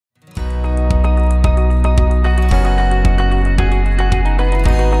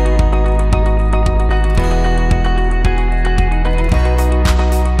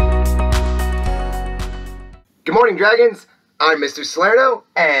morning, dragons. I'm Mr. Salerno,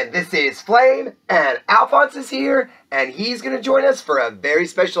 and this is Flame, and Alphonse is here, and he's going to join us for a very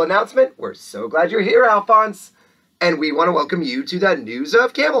special announcement. We're so glad you're here, Alphonse. And we want to welcome you to the News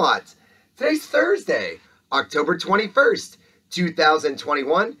of Camelot. Today's Thursday, October 21st,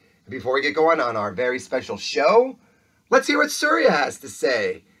 2021. And before we get going on our very special show, let's hear what Surya has to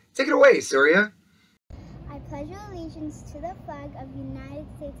say. Take it away, Surya. I pledge allegiance to the flag of the United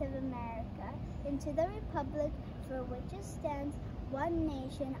States of America and to the republic for which it stands, one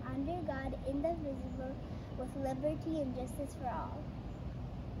nation, under God, indivisible, with liberty and justice for all.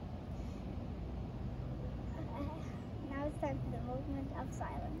 Now it's time for the moment of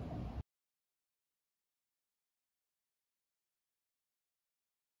silence.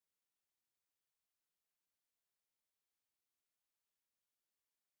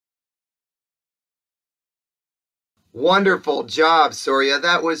 Wonderful job, Surya.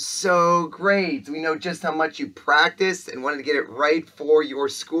 That was so great. We know just how much you practiced and wanted to get it right for your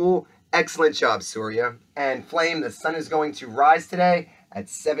school. Excellent job, Surya. And Flame, the sun is going to rise today at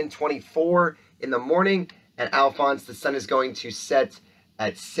 7:24 in the morning. And Alphonse, the sun is going to set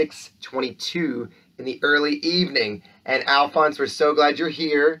at 6:22 in the early evening. And Alphonse, we're so glad you're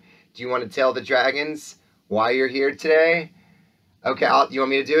here. Do you want to tell the dragons why you're here today? Okay, you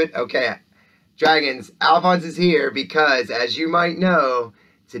want me to do it? Okay. Dragons, Alphonse is here because, as you might know,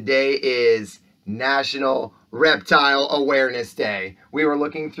 today is National Reptile Awareness Day. We were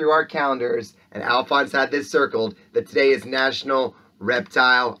looking through our calendars, and Alphonse had this circled, that today is National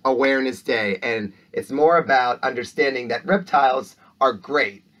Reptile Awareness Day. And it's more about understanding that reptiles are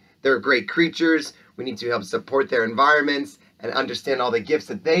great. They're great creatures. We need to help support their environments and understand all the gifts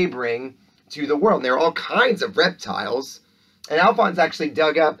that they bring to the world. And there are all kinds of reptiles. And Alphonse actually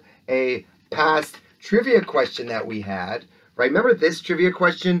dug up a past trivia question that we had, right? Remember this trivia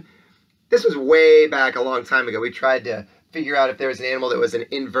question? This was way back a long time ago. We tried to figure out if there was an animal that was an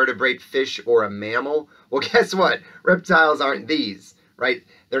invertebrate fish or a mammal. Well, guess what? Reptiles aren't these, right?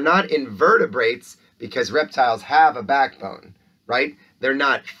 They're not invertebrates because reptiles have a backbone, right? They're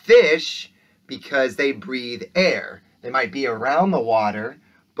not fish because they breathe air. They might be around the water,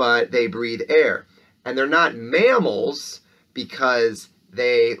 but they breathe air. And they're not mammals because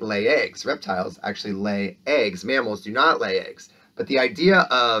they lay eggs. Reptiles actually lay eggs. Mammals do not lay eggs. But the idea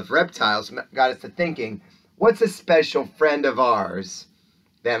of reptiles got us to thinking, what's a special friend of ours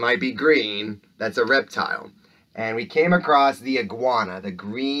that might be green that's a reptile? And we came across the iguana, the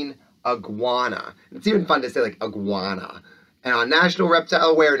green iguana. It's even fun to say like iguana. And on National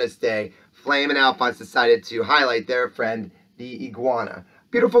Reptile Awareness Day, Flame and Alphonse decided to highlight their friend, the iguana.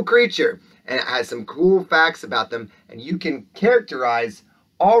 Beautiful creature. And it has some cool facts about them, and you can characterize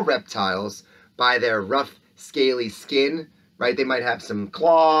all reptiles by their rough, scaly skin, right? They might have some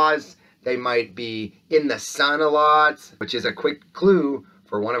claws, they might be in the sun a lot, which is a quick clue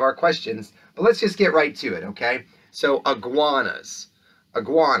for one of our questions. But let's just get right to it, okay? So iguanas.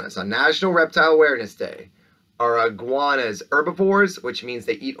 Iguanas on National Reptile Awareness Day. Are iguanas herbivores, which means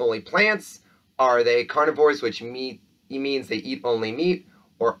they eat only plants? Are they carnivores, which means they eat only meat?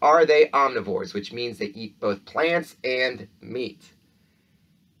 Or are they omnivores, which means they eat both plants and meat?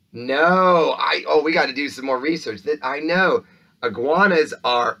 No, we got to do some more research. I know iguanas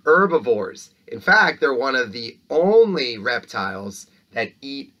are herbivores. In fact, they're one of the only reptiles that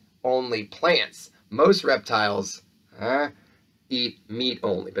eat only plants. Most reptiles eat meat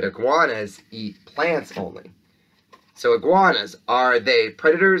only, but iguanas eat plants only. So iguanas, are they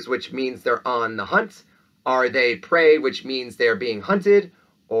predators, which means they're on the hunt? Are they prey, which means they're being hunted?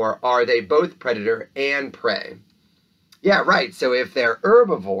 Or are they both predator and prey? Yeah, right. So if they're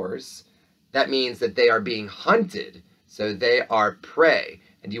herbivores, that means that they are being hunted. So they are prey.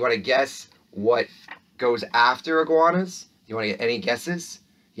 And do you want to guess what goes after iguanas? Do you want to get any guesses?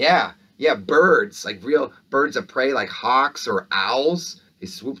 Yeah, birds, like real birds of prey, like hawks or owls. They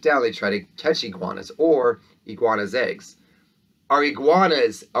swoop down, they try to catch iguanas or iguanas' eggs. Are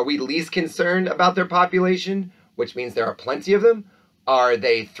we least concerned about their population, which means there are plenty of them? Are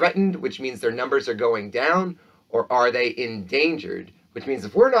they threatened, which means their numbers are going down? Or are they endangered, which means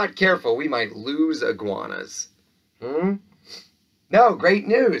if we're not careful, we might lose iguanas? No, great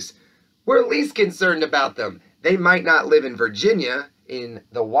news. We're least concerned about them. They might not live in Virginia in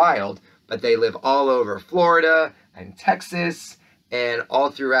the wild, but they live all over Florida and Texas and all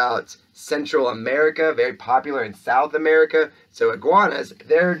throughout Central America, very popular in South America. So iguanas,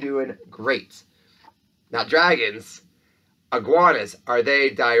 they're doing great. Now dragons, iguanas, are they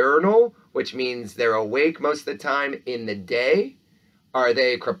diurnal, which means they're awake most of the time in the day? Are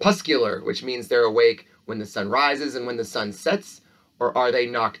they crepuscular, which means they're awake when the sun rises and when the sun sets? Or are they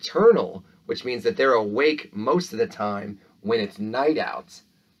nocturnal, which means that they're awake most of the time when it's night out.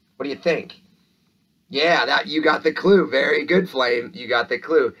 What do you think? Yeah, that you got the clue. Very good, Flame. You got the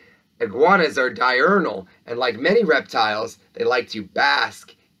clue. Iguanas are diurnal, and like many reptiles, they like to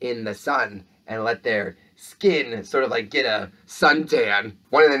bask in the sun and let their skin sort of like get a suntan.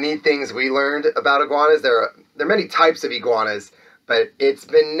 One of the neat things we learned about iguanas, there are many types of iguanas, but it's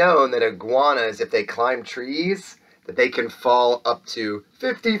been known that iguanas, if they climb trees, that they can fall up to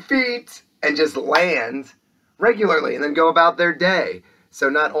 50 feet and just land regularly and then go about their day. So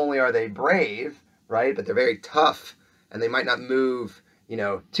not only are they brave, right, but they're very tough, and they might not move,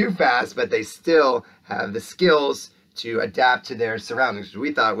 too fast, but they still have the skills to adapt to their surroundings, which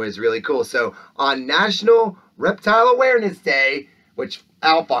we thought was really cool. So on National Reptile Awareness Day, which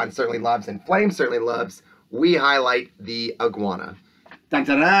Alphonse certainly loves and Flame certainly loves, we highlight the iguana.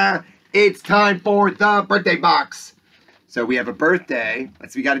 Dun-dun-dun! It's time for the birthday box. So we have a birthday.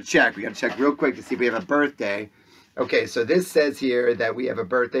 We got to check. We got to check real quick to see if we have a birthday. Okay, so this says here that we have a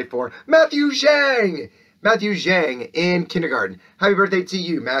birthday for Matthew Zhang. Matthew Zhang in kindergarten. Happy birthday to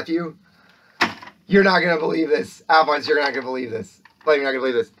you, Matthew. You're not going to believe this. Alphonse, you're not going to believe this. Flame, you're not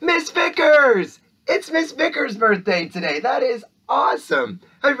going to believe this. Miss Vickers! It's Miss Vickers' birthday today. That is awesome.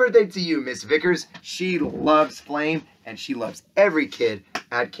 Happy birthday to you, Miss Vickers. She loves Flame, and she loves every kid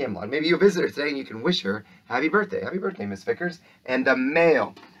at Camelot. Maybe you'll visit her today, and you can wish her happy birthday. Happy birthday, Miss Vickers. And the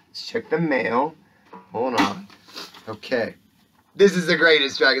mail. Let's check the mail. Hold on. Okay. This is the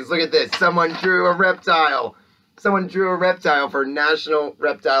greatest, Dragons. Look at this. Someone drew a reptile. Someone drew a reptile for National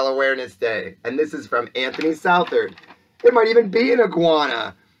Reptile Awareness Day. And this is from Anthony Southard. It might even be an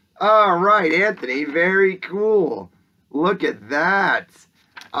iguana. All right, Anthony. Very cool. Look at that.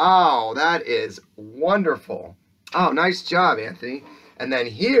 Oh, that is wonderful. Oh, nice job, Anthony. And then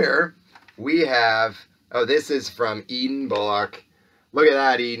here we have, this is from Eden Bullock. Look at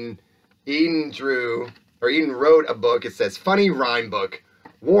that, Eden. Eden wrote a book. It says funny rhyme book.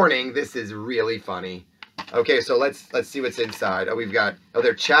 Warning, this is really funny. Okay, so let's see what's inside.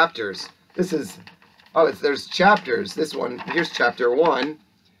 They're chapters. There's chapters. This one, here's chapter 1. And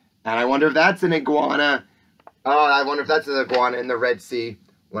I wonder if that's an iguana. Oh, I wonder if that's an iguana in the Red Sea.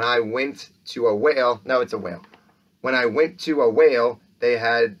 When I went to a whale, no, it's a whale. When I went to a whale, they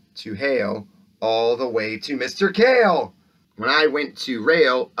had to hail all the way to Mr. Kale. When I went to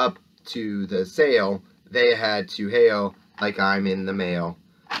rail up to the sail, they had to hail like I'm in the mail.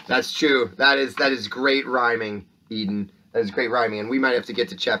 That's true. That is great rhyming, Eden. That is great rhyming. And we might have to get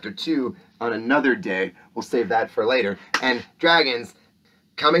to chapter 2 on another day. We'll save that for later. And Dragons,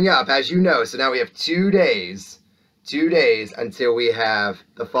 coming up, as you know, so now we have 2 days. 2 days until we have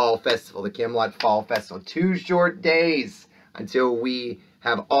the Fall Festival, the Camelot Fall Festival. 2 short days until we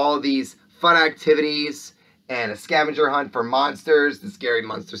have all these fun activities and a scavenger hunt for monsters, the Scary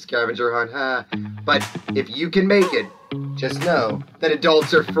Monster Scavenger Hunt, huh? But if you can make it, just know that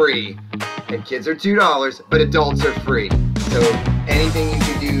adults are free. And kids are $2, but adults are free. So anything you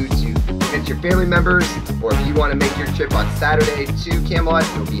can do to fit your family members, or if you want to make your trip on Saturday to Camelot,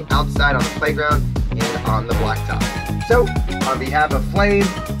 you'll be outside on the playground and on the blacktop. So, on behalf of Flame,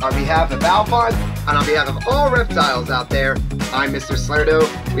 on behalf of Alphonse, and on behalf of all reptiles out there, I'm Mr. Slenderdo.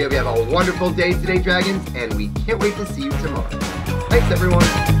 We hope you have a wonderful day today, Dragons, and we can't wait to see you tomorrow. Thanks, everyone.